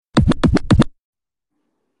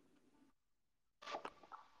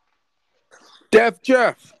Def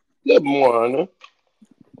Jeff. Good morning.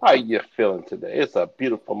 How you feeling today? It's a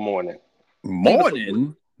beautiful morning. Beautiful day.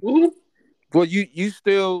 Morning. hmm Well, you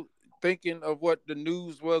still thinking of what the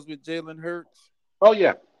news was with Jalen Hurts? Oh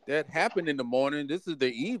yeah, That happened in the morning. This is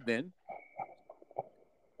the evening.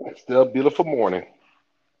 it's still a beautiful morning.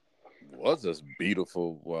 Was this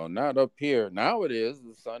beautiful? Well, not up here. Now it is.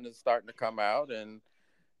 The sun is starting to come out, and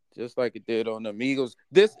just like it did on the Eagles.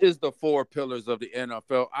 This is the four pillars of the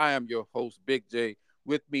NFL. I am your host, Big J.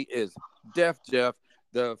 With me is Def Jeff,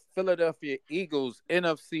 the Philadelphia Eagles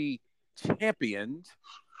NFC champions,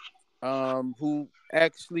 who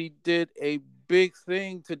actually did a big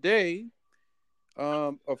thing today.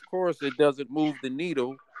 Of course, it doesn't move the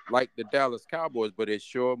needle like the Dallas Cowboys, but it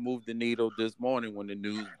sure moved the needle this morning when the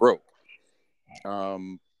news broke.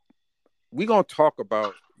 Um, we're gonna talk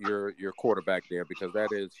about your quarterback there because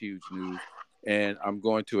that is huge news, and I'm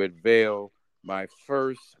going to unveil my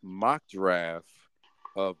first mock draft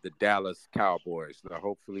of the Dallas Cowboys. So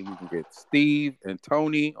hopefully, we can get Steve and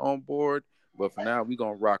Tony on board. But for now, we're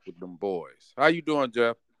gonna rock with them boys. How you doing,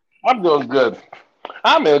 Jeff? I'm doing good.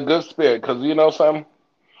 I'm in a good spirit because you know something.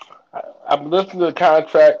 I'm listening to the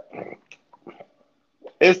contract.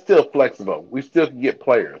 It's still flexible. We still can get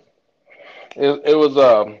players. It was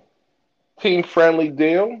a team friendly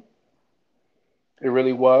deal. It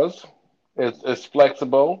really was. It's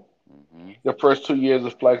flexible. Mm-hmm. The first 2 years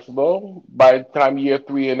is flexible. By the time year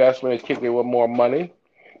three, and that's when they kick in with more money.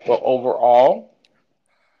 But overall,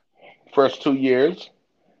 first 2 years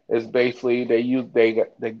is basically they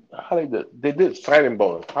how they did signing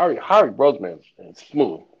bonus. Harry Roseman is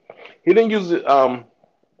smooth. He didn't use it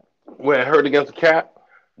when it hurt against the cap.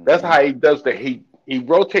 That's Mm-hmm. how he does that. He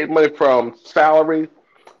rotates money from salary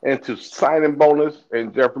into signing bonus,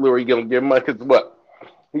 and Jeff Lurie gonna give money because what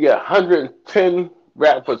he got 110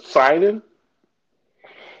 rap for signing.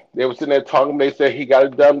 They were sitting there talking. They said he got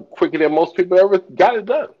it done quicker than most people ever got it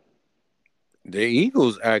done. The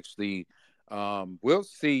Eagles actually, we'll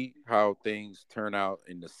see how things turn out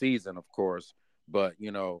in the season, of course. But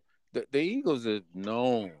the Eagles is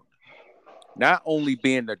known not only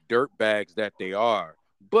being the dirt bags that they are,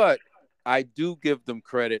 but I do give them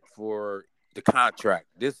credit for the contract.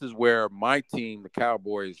 This is where my team, the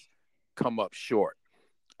Cowboys, come up short.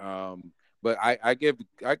 Um, but I give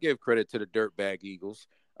credit to the dirtbag Eagles.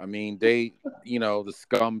 I mean, the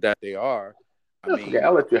scum that they are. I That's okay. mean,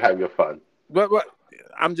 I'll let you have your fun. but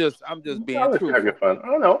I'm just being I'll let you have your truthful. fun.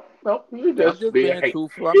 Oh no, no, you I'm just just being being hate.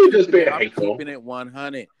 truthful. I'm You just keeping being it. I'm hateful. keeping it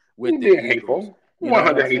 100 with You the being Eagles. hateful. You know what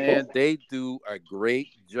I'm 100 saying? hateful. They do a great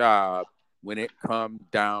job when it comes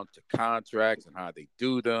down to contracts and how they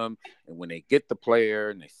do them, and when they get the player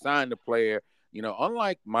and they sign the player.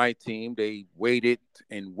 Unlike my team, they waited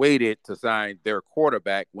and waited to sign their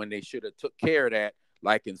quarterback when they should have took care of that,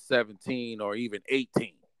 like in 17 or even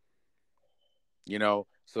 18.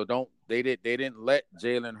 So they didn't let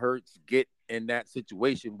Jalen Hurts get in that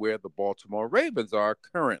situation where the Baltimore Ravens are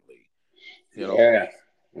currently. You know,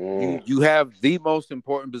 Yeah. you have the most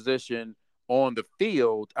important position on the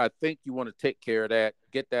field. I think you want to take care of that,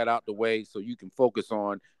 get that out the way so you can focus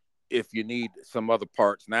on if you need some other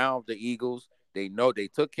parts. Now the Eagles, they know they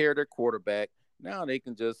took care of their quarterback. Now they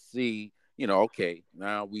can just see, okay,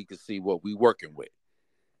 now we can see what we working with.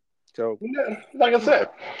 So Yeah, like I said,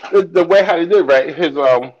 the way how they did right,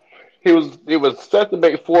 he was set to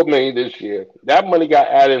make 4 million this year. That money got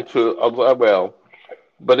added to well,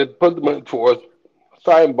 but it put the money towards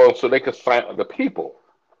sign bonus so they could sign other people.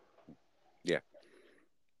 yeah.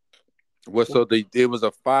 Well, so it was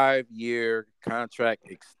a 5-year contract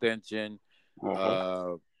extension. Uh-huh.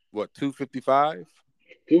 Uh, what 255,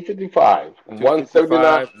 255, two fifty 179,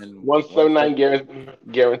 five, and 179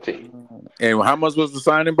 guaranteed. and how much was the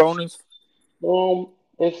signing bonus?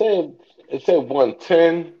 It said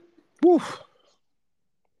 110, Woof.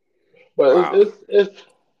 but Wow, it's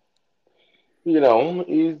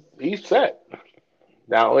he's set.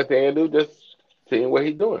 Now what they do just seeing what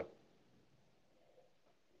he's doing.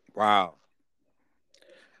 wow,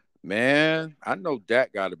 man. I know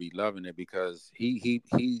Dak got to be loving it because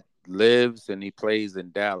he lives and he plays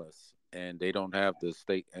in Dallas, and they don't have the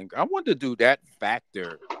state. And I want to do that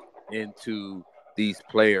factor into these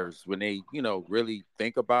players when they really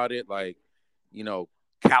think about it, like you know,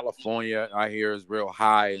 California, I hear is real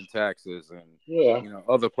high in taxes, and Yeah.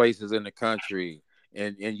 other places in the country,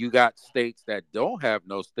 and you got states that don't have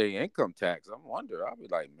no state income tax. I wonder, I'll be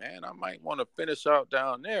like, man, I might want to finish out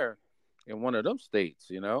down there in one of them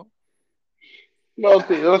states. Well,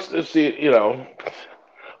 see, let's see.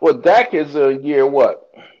 Well, Dak is a year what?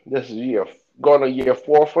 This is year going to year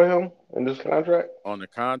four for him. in this contract? On the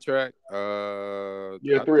contract,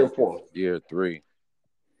 Year I three or think it's four? year 3.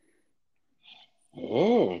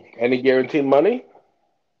 Any guaranteed money?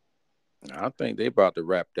 I think they about to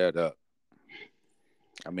wrap that up.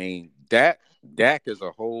 I mean, Dak is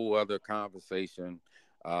a whole other conversation.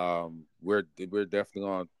 We're definitely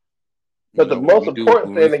on. But the most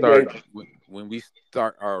important thing they gave, When we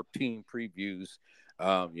start our team previews,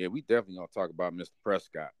 yeah, we definitely gonna talk about Mr.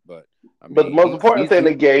 Prescott. But I but the mean, most important thing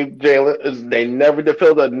they gave Jalen is they never, the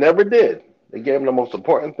Philadelphia never did. They gave him the most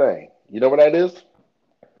important thing. You know what that is?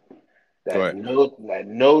 go ahead. That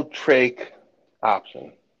no trade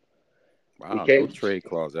option. He Wow, no can't. trade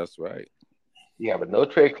clause. That's right. You have a no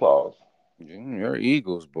trade clause. You're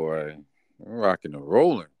Eagles, boy. You're rocking and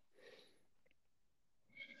rolling.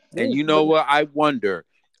 And you know what? I wonder,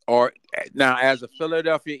 or now as a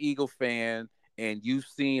Philadelphia Eagle fan, and you've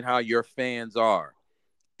seen how your fans are.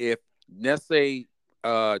 If let's say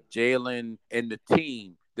Jalen and the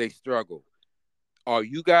team they struggle, are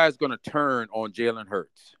you guys going to turn on Jalen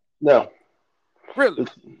Hurts? No, Really?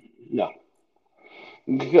 no,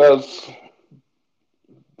 because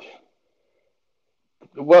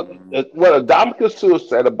what Adamka Sue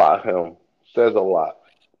said about him says a lot.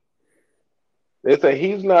 They say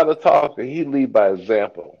he's not a talker; he lead by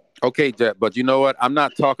example. Okay, Jet, but you know what? I'm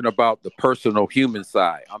not talking about the personal human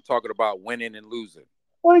side. I'm talking about winning and losing.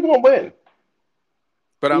 Well, he gonna win.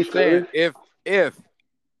 But I'm He's saying serious. if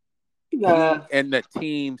he Nah, and the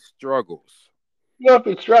team struggles, you know if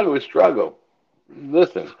we struggle, we struggle.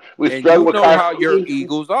 Listen, we and struggle you with know how Carson. your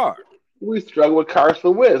Eagles are, We struggle with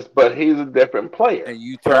Carson Wentz, but he's a different player. and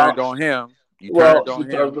you But turned on him, you well, turned on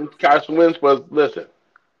because him. Carson Wentz was listen.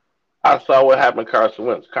 I saw what happened to Carson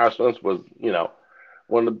Wentz. Carson Wentz was,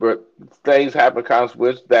 one of the things happened to Carson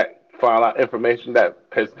Wentz that found out information that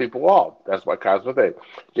pissed people off. That's why Carson Wentz.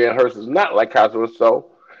 Jalen Hurts is not like Carson Wentz. So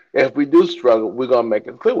if we do struggle, we're gonna make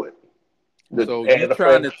it through it. So you And the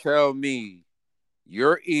trying fans, to tell me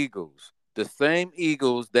your Eagles, the same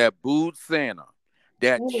Eagles that booed Santa,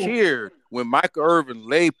 that cheered when Michael Irvin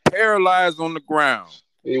lay paralyzed on the ground,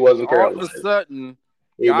 he and wasn't all of a paralyzed. sudden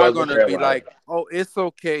He y'all wasn't gonna be paralyzed. like, "Oh, it's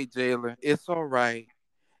okay, Jalen. It's all right.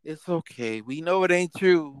 It's okay. We know it ain't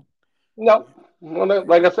true." No, well,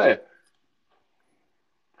 like I said,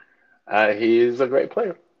 he's a great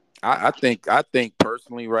player. I think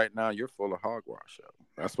personally right now you're full of hogwash. Yo.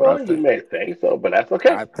 That's what I Well, you think. may think so, but that's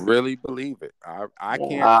okay. I really believe it. I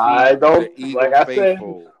can't I see the don't like Eagle I said.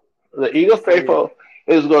 faithful. The Can't Eagles see it. faithful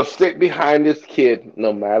is going to stick behind this kid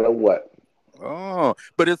no matter what. Oh,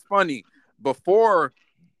 but it's funny. Before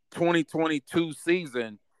 2022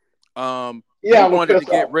 season, Yeah, you I was wanted to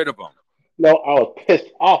pissed get off. rid of him. No, I was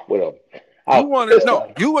pissed off with him. I You was wanted pissed no,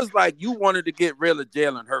 off. you was like you wanted to get rid of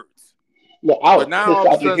Jalen Hurts. No, I But was now pissed all of a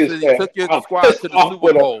off sudden because since he took your I was squad pissed to the off Super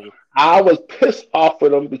with him. Bowl. I was pissed off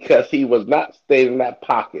with him because he was not staying in that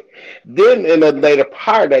pocket. Then in the later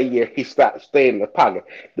part of that year, he stopped staying in the pocket.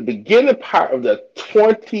 The beginning part of the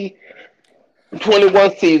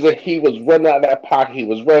 2021 season, he was running out of that pocket. He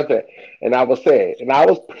was running there. And I was saying, and I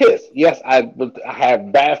was pissed. Yes, I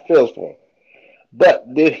had bad feelings for him.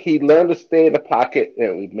 But did he learn to stay in the pocket?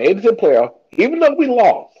 And we made it to the playoff, even though we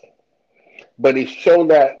lost. But he showed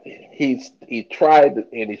that he tried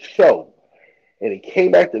and he showed, and he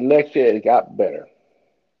came back the next year and it got better.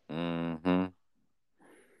 Hmm.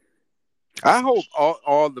 I hope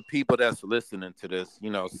all the people that's listening to this,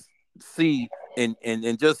 see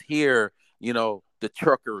and just hear, the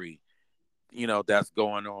truckery, that's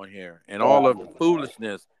going on here and all of the Um,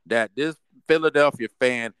 foolishness that this Philadelphia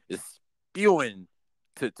fan is spewing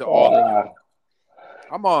to all of uh, y'all.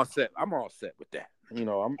 I'm all set. I'm all set with that.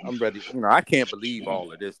 I'm ready. I can't believe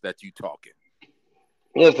all of this that you talking.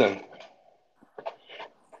 Listen,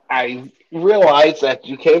 I realize that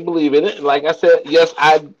you can't believe in it. Like I said, yes,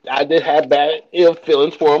 I did have bad ill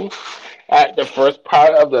feelings for him at the first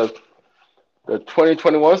part of the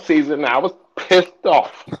 2021 season. I was pissed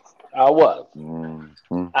off. I was.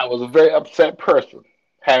 Mm-hmm. I was a very upset person.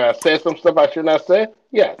 Have I said some stuff I should not say?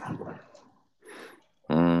 Yes.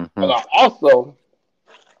 But Mm-hmm. I also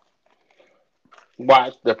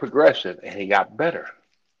watched the progression and he got better.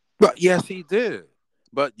 But yes, he did.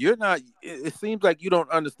 But you're not. It seems like you don't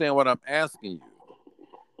understand what I'm asking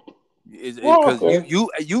you. Well, Because okay.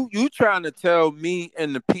 you trying to tell me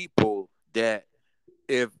and the people that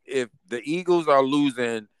if the Eagles are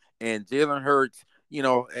losing and Jalen Hurts,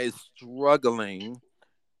 is struggling,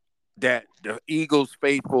 that the Eagles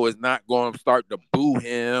faithful is not going to start to boo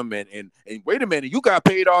him and wait a minute, you got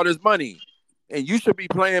paid all this money and you should be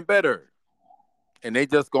playing better. And they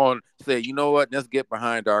just going to say, you know what, let's get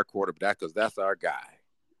behind our quarterback because that's our guy.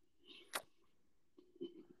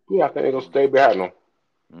 Yeah, I think they're gonna stay behind them.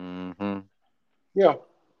 Mm-hmm. Yeah.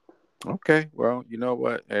 Okay. Well, you know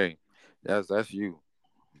what? Hey, that's you.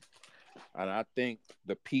 And I think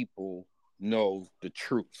the people know the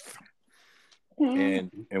truth.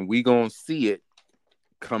 And we gonna see it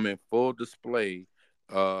come in full display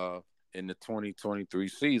uh in the 2023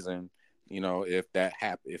 season, if that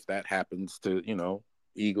happens to,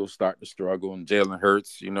 Eagles start to struggle and Jalen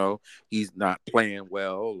Hurts, he's not playing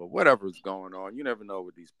well or whatever's going on. You never know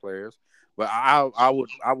with these players. But I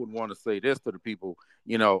would want to say this to the people.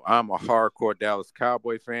 I'm a hardcore Dallas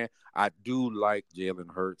Cowboy fan. I do like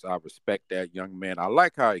Jalen Hurts. I respect that young man. I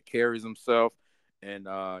like how he carries himself, and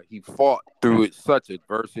he fought through it such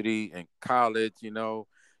adversity in college. You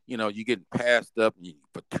getting passed up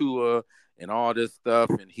for Tua and all this stuff,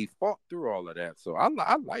 and he fought through all of that. So I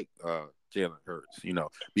like Jalen Hurts,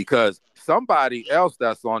 because somebody else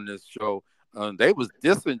that's on this show, they was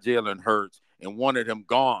dissing Jalen Hurts and wanted him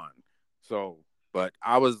gone. So, but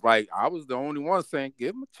I was the only one saying,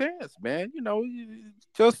 give him a chance, man.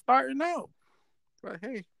 Just starting out. But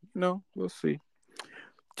hey, we'll see.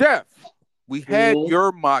 Jeff, we had Mm-hmm.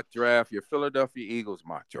 your mock draft, your Philadelphia Eagles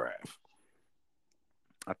mock draft.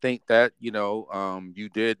 I think that, you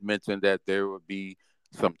did mention that there would be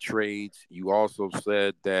some trades. You also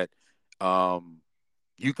said that um,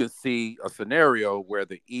 you can see a scenario where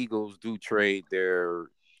the Eagles do trade their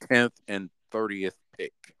 10th and 30th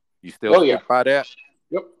pick. You still Oh yeah. stick by that?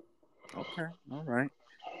 Yep. Okay. All right.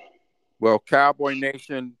 Well, Cowboy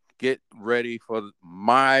Nation, get ready for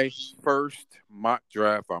my first mock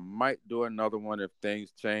draft. I might do another one if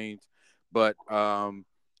things change, but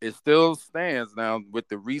it still stands now with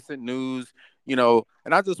the recent news.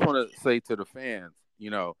 And I just want to say to the fans,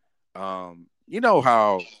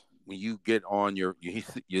 how when you get on your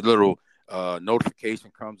little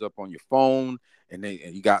notification comes up on your phone, and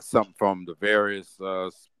you got something from the various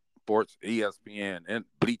sports, ESPN and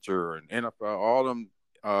Bleacher and NFL, all them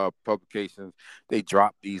publications, they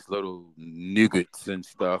drop these little nuggets and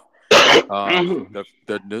stuff. Mhm.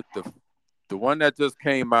 The one that just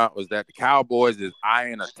came out was that the Cowboys is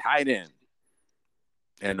eyeing a tight end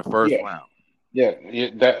in the first Yeah. round. Yeah. Yeah.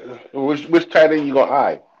 That which tight end you gonna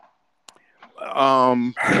eye?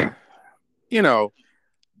 Um, you know,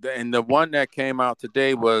 and the one that came out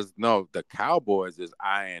today was no, the Cowboys is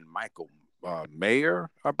eyeing Michael Mayer,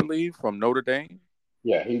 I believe, from Notre Dame.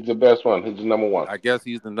 Yeah, he's the best one. He's the number one. I guess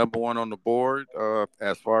he's the number one on the board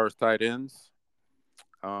as far as tight ends.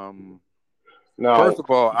 Um, First Now, of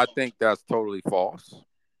all, I think that's totally false.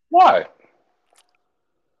 why?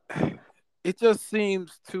 It just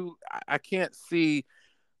seems too. I can't see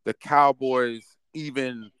the Cowboys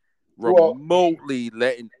even Well, remotely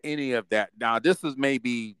letting any of that. Now, this is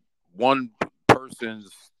maybe one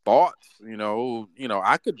person's thoughts.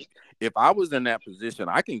 I could, if I was in that position,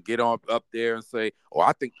 I can get on up there and say, "Oh,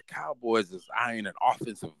 I think the Cowboys is eyeing an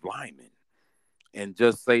offensive lineman," and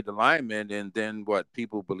just say the lineman, and then what,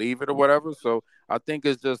 people believe it or whatever. So I think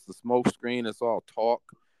it's just the smoke screen. It's all talk.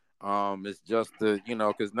 It's just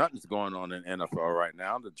because nothing's going on in NFL right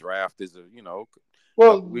now. The draft is a couple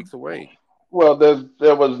well, weeks away.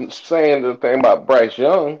 there was saying the thing about Bryce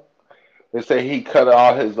Young. They say he cut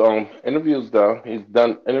all his interviews down. He's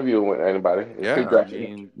done interviewing with anybody. If they Yeah, I draft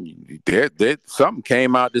him. mean, something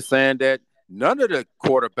came out to saying that none of the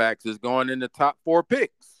quarterbacks is going in the top four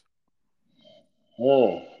picks.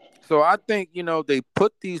 Hmm. So I think they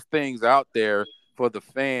put these things out there for the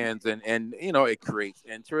fans, and it creates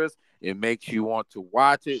interest. It makes you want to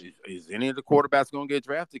watch it. Is any of the quarterbacks going to get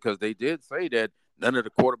drafted? Because they did say that none of the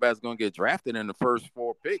quarterbacks going to get drafted in the first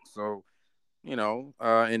four picks. So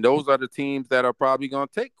and those are the teams that are probably going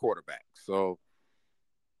to take quarterbacks. So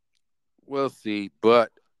we'll see.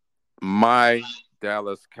 But my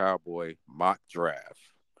Dallas Cowboy mock draft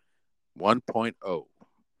 1.0,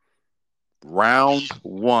 round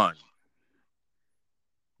one.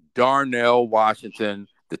 Darnell Washington,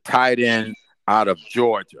 the tight end out of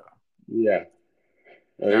Georgia. Yeah.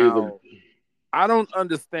 He's a. Now, I don't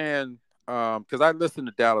understand because I listen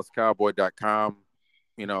to DallasCowboy.com,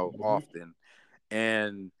 often,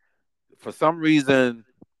 and for some reason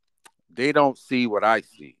they don't see what I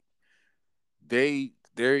see.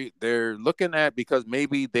 They're looking at, because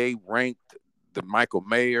maybe they ranked the Michael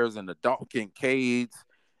Mayers and the Dalton Kincaid's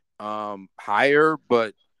higher,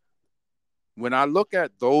 but when I look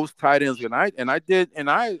at those tight ends, and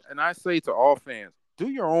I say to all fans, do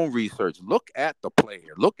your own research. Look at the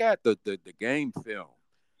player. Look at the game film.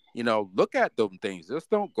 Look at them things. Just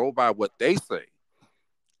don't go by what they say.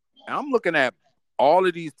 I'm looking at all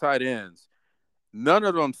of these tight ends. None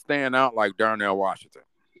of them stand out like Darnell Washington.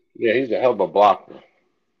 Yeah, he's a hell of a blocker.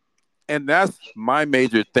 And that's my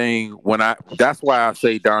major thing that's why I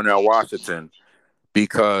say Darnell Washington,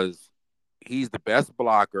 because he's the best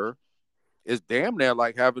blocker. It's damn near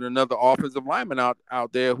like having another offensive lineman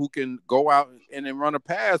out there who can go out and then run a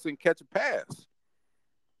pass and catch a pass.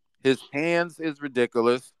 His hands is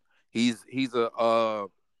ridiculous. He's a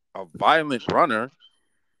violent runner.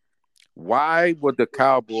 Why would the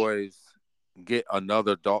Cowboys get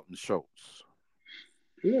another Dalton Schultz?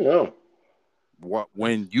 You know. What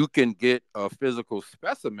when you can get a physical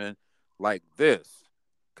specimen like this?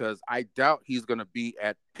 Because I doubt he's going to be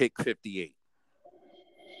at pick 58.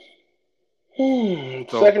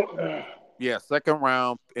 So Second. yeah, second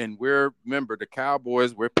round, and we're remember the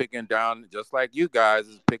Cowboys. We're picking down just like you guys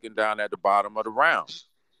is picking down at the bottom of the round.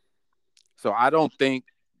 So I don't think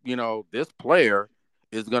this player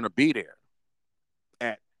is going to be there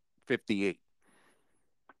at 58.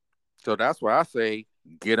 So that's why I say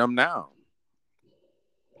get him now.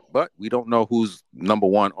 But we don't know who's number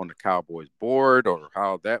one on the Cowboys board or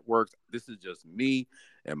how that works. This is just me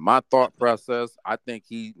and my thought process. I think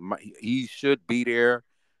he should be there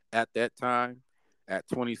at that time at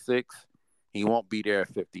 26. He won't be there at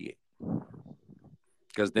 58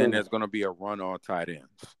 because then there's going to be a run on tight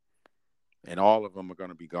ends, and all of them are going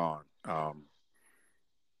to be gone.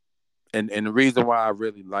 And the reason why I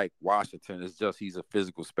really like Washington is just he's a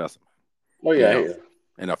physical specimen, Oh you yeah, know, yeah.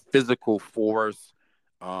 and a physical force.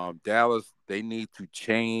 Dallas, they need to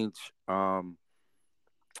change.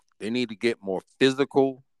 They need to get more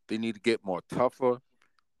physical. They need to get more tougher,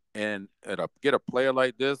 and get a player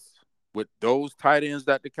like this with those tight ends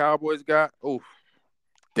that the Cowboys got. Oh,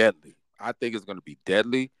 deadly! I think it's going to be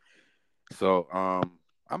deadly. So,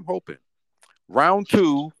 I'm hoping round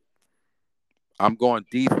two. I'm going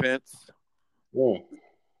Mm.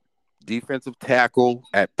 defensive tackle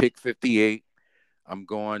at pick 58. I'm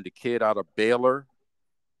going the kid out of Baylor,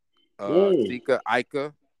 Mm. Sika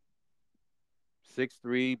Ika,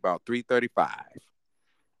 6'3", about 335.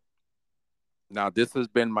 Now, this has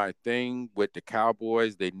been my thing with the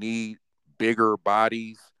Cowboys. They need bigger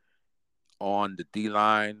bodies on the D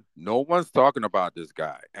line. No one's talking about this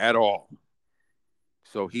guy at all.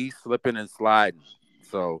 So he's slipping and sliding.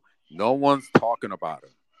 So no one's talking about him.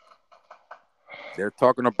 They're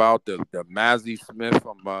talking about the Mazzie Smith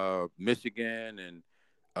from Michigan and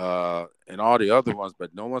all the other ones,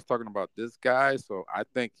 but no one's talking about this guy. So I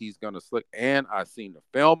think he's gonna slick. And I've seen the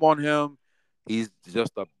film on him. He's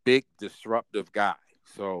just a big disruptive guy.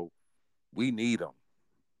 So we need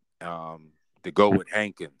him to go with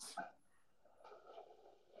Hankins.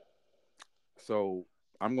 So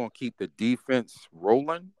I'm gonna keep the defense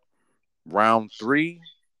rolling. Round three,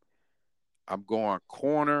 I'm going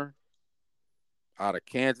corner out of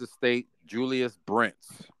Kansas State, Julius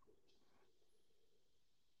Brents,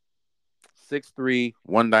 6'3",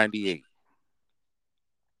 198.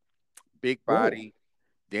 Big Mm. body.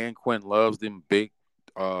 Dan Quinn loves them big,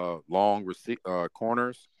 long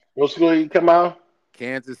corners. What school you come out?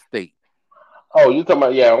 Kansas State. Oh, you talking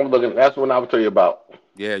about? Yeah, I'm looking. That's what I was telling you about.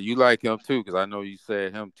 Yeah, you like him too, because I know you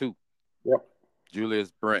said him too. Yep.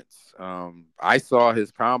 Julius Brents. I saw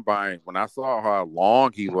his combine. When I saw how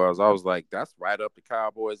long he was, I was like, that's right up the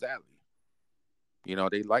Cowboys' alley.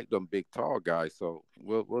 They like them big, tall guys. So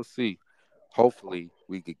we'll see. Hopefully,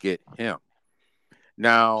 we could get him.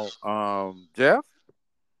 Now, Jeff,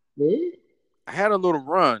 Mm. I had a little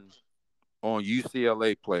run on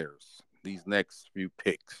UCLA players. These next few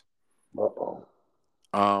picks. Uh-oh.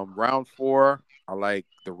 Round four, I like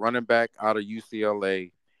the running back out of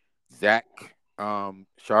UCLA, Zach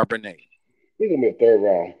Charbonnet. He's gonna be a third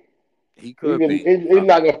round. He He's could gonna. be. He's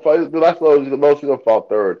not gonna fall. That's low. He's gonna fall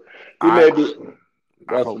third. He I may be.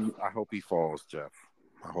 I That's. hope I hope he falls, Jeff.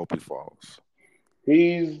 I hope he falls.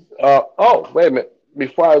 He's. Oh, wait a minute.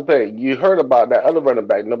 Before I say, you heard about that other running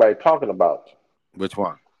back nobody talking about, Which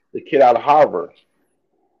one? the kid out of Harvard.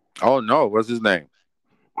 Oh no, what's his name?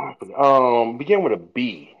 Begin with a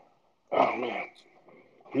B. Oh man,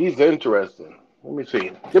 he's interesting. Let me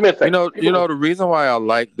see. Give me a You second. know, Give you me. know the reason why I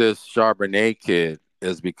like this Charbonnet kid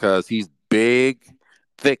is because he's big,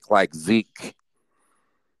 thick like Zeke.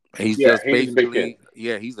 He's Yeah, just he's a big kid. basically,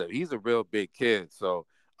 yeah, he's a real big kid. So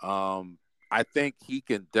um I think he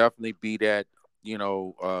can definitely be that,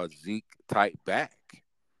 Zeke type back.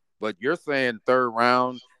 But you're saying third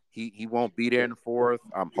round, he won't be there in the fourth.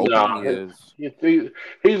 I'm hoping he No, is.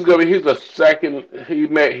 he's gonna be. He's a second. He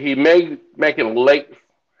may making late.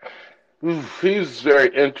 He's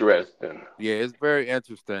very interesting. Yeah, it's very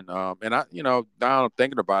interesting. And now I'm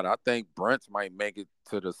thinking about it, I think Brents might make it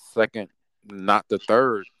to the second, not the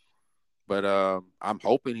third. But I'm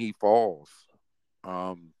hoping he falls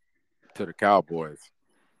um to the Cowboys.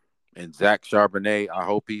 And Zach Charbonnet, I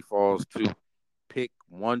hope he falls to pick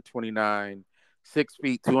 129, 6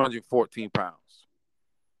 feet, 214 pounds.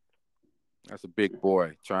 That's a big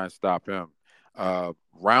boy. Try and stop him.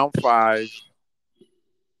 Round five,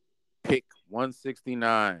 pick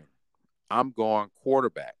 169. I'm going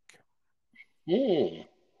quarterback. Hmm.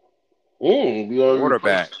 Hmm.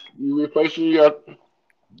 Quarterback. You replacing your.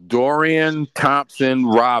 Dorian Thompson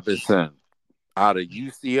Robinson out of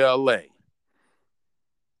UCLA.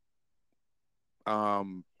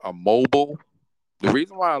 A mobile. The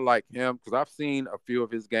reason why I like him because I've seen a few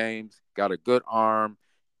of his games. Got a good arm.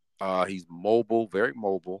 He's mobile, very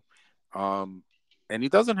mobile, um, and he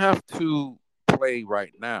doesn't have to play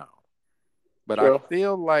right now. But I Sure.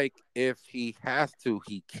 feel like if he has to,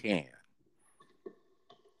 he can.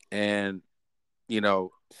 And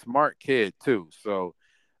smart kid too. So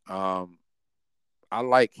um, I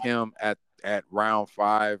like him at round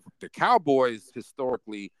five. The Cowboys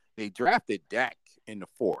historically they drafted Dak in the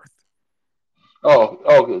fourth. Oh.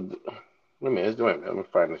 Good. Wait a minute. Let me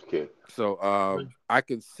find this kid. So I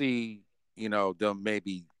can see them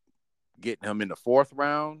maybe getting him in the fourth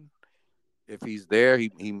round if he's there.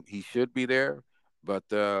 He should be there. But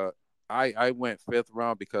I went fifth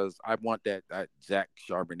round because I want that Zach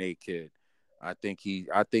Charbonnet kid. I think he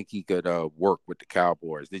could work with the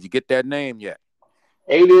Cowboys. Did you get that name yet?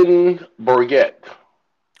 Aiden Burgett.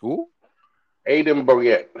 Who? Aiden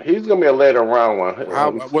Burgett. He's gonna be a later round one. How?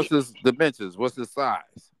 Let me What's see. his dimensions? What's his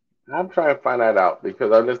size? I'm trying to find that out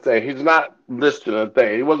because I'm just saying he's not listed in the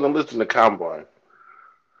thing. He wasn't listed in the combine.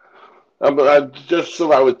 But I just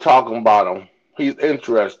so I was talking about him. He's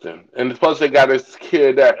interesting, and plus they got this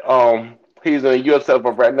kid that he's in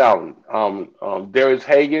USL right now. Darius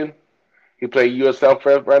Hagan. He played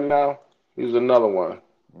USL right now. He's another one.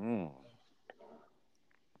 Mm,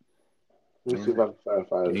 Let me see if I can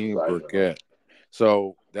find his he site. forget.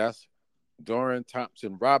 So that's Dorian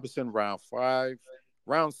Thompson Robinson, round five.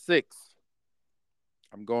 Round six,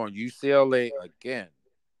 I'm going UCLA again.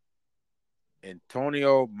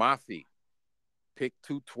 Antonio Mafi, pick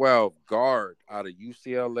 212, guard out of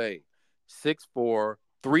UCLA, 6'4",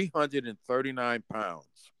 339 pounds.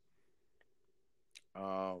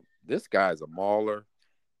 This guy's a mauler,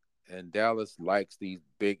 and Dallas likes these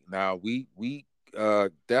big. Now we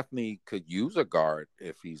definitely could use a guard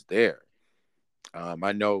if he's there.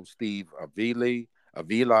 I know Steve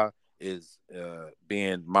Avila is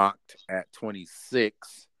being mocked at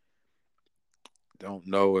 26. Don't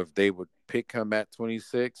know if they would pick him at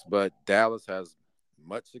 26, but Dallas has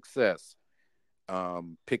much success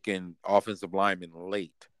picking offensive linemen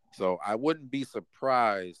late. So I wouldn't be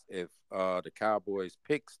surprised if the Cowboys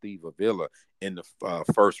pick Steve Avila in the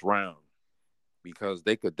first round because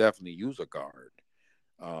they could definitely use a guard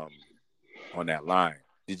um, on that line.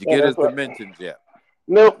 Did you Yeah, get his that's what. dimensions yet?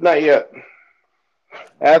 Nope, not yet.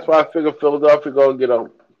 That's Mm. why I figure Philadelphia gonna get a.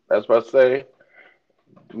 That's what I say.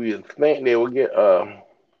 We think they will get a.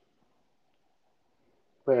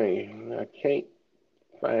 Thing. I can't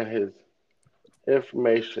find his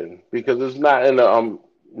information because it's not in the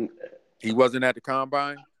He wasn't at the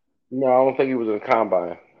combine. No, I don't think he was in the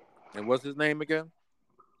combine. And what's his name again?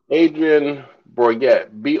 Adrian Borgett,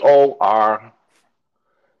 Borguet.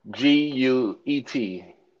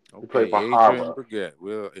 He played Okay, for Adrian Harvard. Burgett.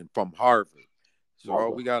 Well, and from Harvard. So all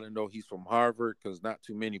Harvard. we got to know he's from Harvard because not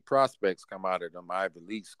too many prospects come out of them Ivy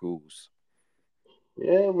League schools.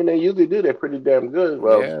 Yeah, when they usually do, they're pretty damn good.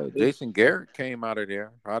 Well, Yeah, Jason Garrett came out of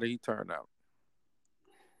there. How did he turn out?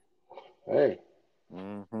 hey,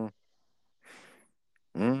 Mm-hmm.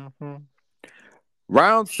 Mm-hmm.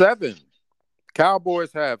 Round seven.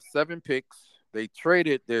 Cowboys have 7 picks. They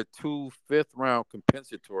traded their 2 fifth-round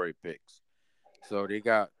compensatory picks. So they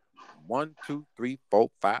got one, two, three, four,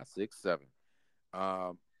 five, six, seven.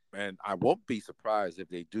 Um, and I won't be surprised if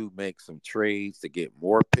they do make some trades to get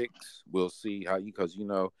more picks. We'll see how because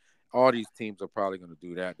all these teams are probably going to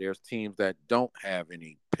do that. There's teams that don't have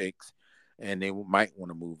any picks, and they might want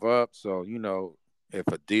to move up. So if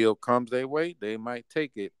a deal comes their way, they might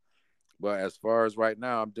take it. But as far as right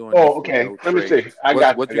now, I'm doing oh, this with okay. no Let me see. trades. What I you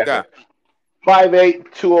got you. got?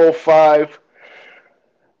 5'8", 205,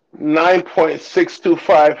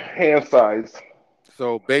 9.625 hand size.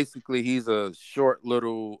 So basically, he's a short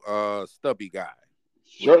little stubby guy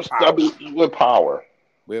with Short, power. stubby with power.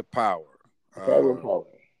 With power. Okay, with Uh, power.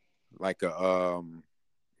 like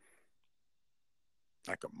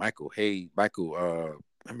a Michael Hayes,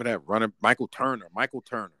 remember that running Michael Turner,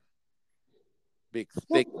 big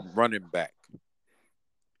thick running back.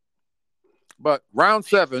 But round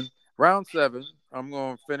seven, I'm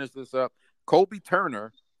going to finish this up. Kobe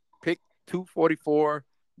Turner, pick 244,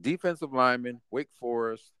 defensive lineman, Wake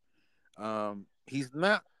Forest. He's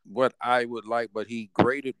not what I would like, but he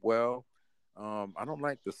graded well. I don't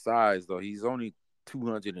like the size though. He's only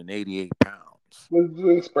 288 pounds.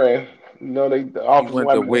 What's spraying? The offensive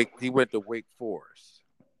lineman. He went to Wake Forest,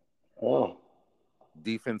 Oh.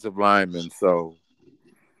 defensive lineman. So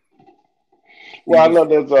he Well, I know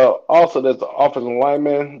was. there's an offensive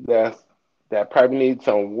lineman that probably needs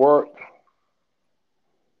some work.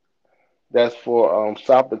 That's for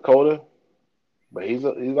South Dakota, but he's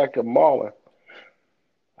like a mauler.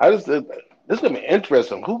 This is gonna be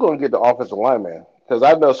interesting. Who's gonna get the offensive lineman? Because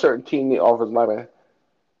I know certain team need offensive lineman.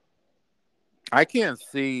 I can't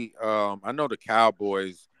see. I know the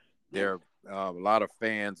Cowboys. There, a lot of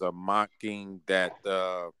fans are mocking that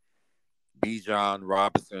Bijan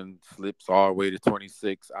Robinson slips all the way to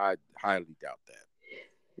 26. I highly doubt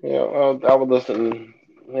that. Yeah, I would listen.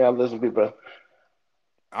 Yeah, I listen to people.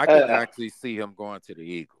 I could Uh, actually see him going to the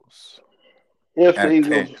Eagles if the at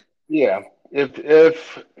Eagles, 10. yeah,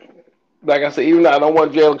 if like I said, even though I don't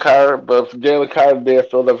want Jalen Carter, but if Jalen Carter there,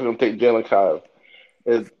 Philadelphia gonna take Jalen Carter.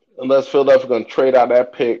 Unless Philadelphia gonna trade out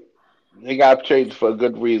that pick, they got to trade for a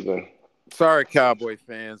good reason. Sorry, Cowboy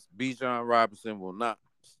fans. Bijan Robinson will not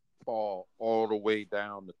fall all the way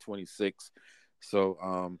down to 26.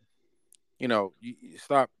 So, you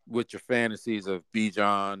stop with your fantasies of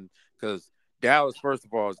Bijan because Dallas, first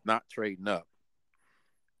of all, is not trading up.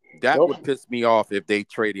 That Nope. would piss me off if they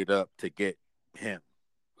traded up to get him.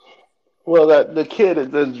 Well, that the kid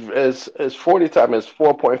is 40 time is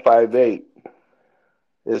 4.58.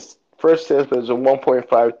 His first test split is a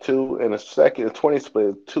 1.52, and the second 20 split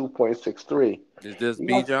is 2.63. Is this You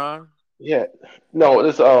got, Bijan? yeah. No,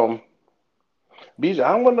 this Bijan.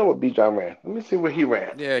 I want to know what Bijan ran. Let me see what he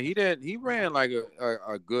ran. Yeah, he did. He ran like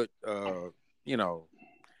a good, you know,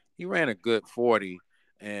 he ran a good 40.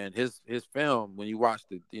 And his film, when you watch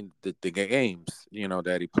the games,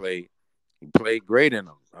 that he played great in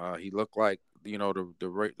them. He looked like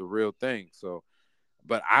the real thing. So,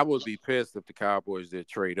 but I would be pissed if the Cowboys did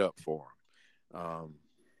trade up for him.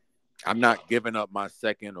 I'm not giving up my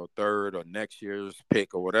second or third or next year's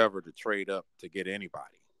pick or whatever to trade up to get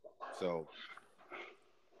anybody. So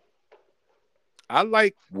I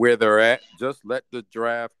like where they're at. Just let the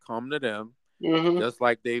draft come to them, Hmm. just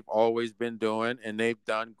like they've always been doing, and they've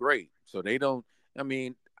done great. So they don't. I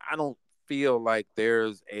mean, I don't feel like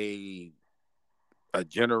there's a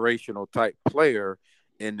generational type player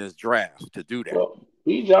in this draft to do that. Well,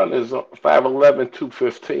 Bijan is 5'11",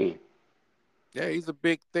 215. Yeah, he's a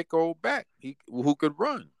big, thick old back. He who could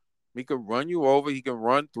run. He can run you over. He can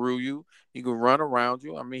run through you. He can run around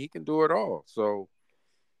you. I mean, he can do it all. So,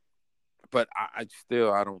 but I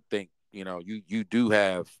don't think you do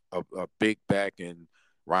have a big back in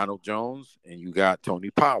Ronald Jones, and you got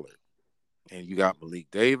Tony Pollard, and you got Malik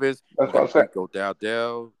Davis. You That's what got I said. Rico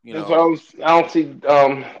Dowdell. That's what I don't see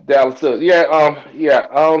Dallas. Yeah.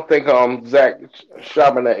 I don't think Zach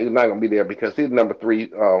Charbonnet is not gonna be there because he's number three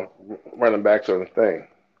running back sort of thing.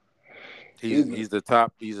 He's He's he's the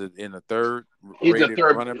top. In the third he's the rated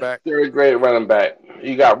running back. third grade running back.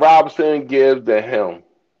 You got Robinson, Gibbs, and him.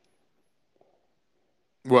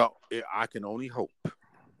 Well, I can only hope.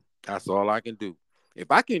 That's all I can do.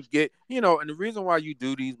 If I can get, and the reason why you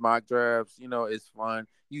do these mock drafts, it's fun.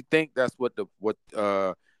 You think that's the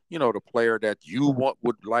player that you want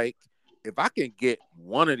would like. If I can get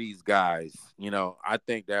one of these guys, I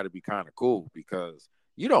think that'd be kind of cool because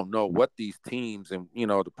you don't know what these teams and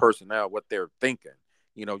the personnel what they're thinking.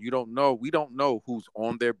 You don't know. We don't know who's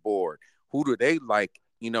on their board. Who do they like?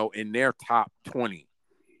 In their top 20.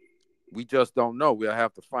 We just don't know. We'll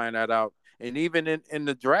have to find that out. And even in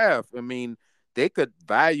the draft, I mean, they could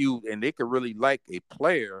value and they could really like a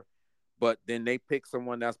player, but then they pick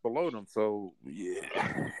someone that's below them. So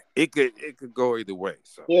yeah, it could go either way.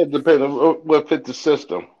 So Yeah, it depends on what fits the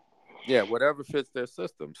system. yeah, whatever fits their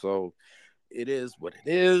system. So it is what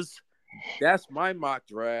it is. That's my mock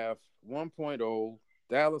draft 1.0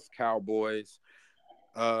 Dallas Cowboys.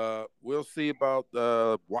 We'll see about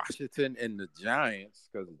Washington and the Giants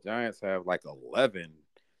because the Giants have like 11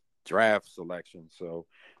 draft selections. So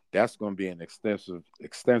that's going to be an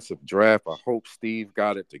extensive draft. I hope Steve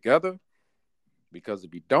got it together because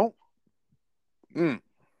if he don't,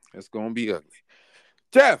 it's going to be ugly.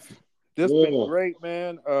 Jeff, this been Yeah, great,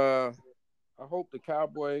 man. I hope the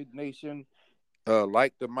Cowboy Nation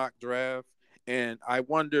liked the mock draft, and I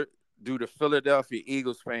wonder, do the Philadelphia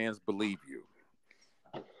Eagles fans believe you?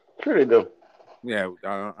 sure they do. Yeah,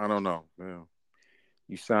 I don't know. Yeah,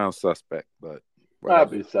 you sound suspect, but I'll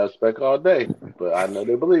whatever. be suspect all day, but I know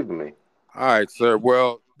they believe in me. All right, sir.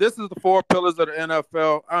 Well, this is the four pillars of the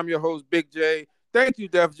NFL. I'm your host, Big J. Thank you,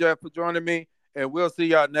 Def Jeff, for joining me, and we'll see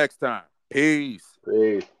y'all next time. Peace.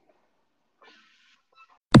 Peace.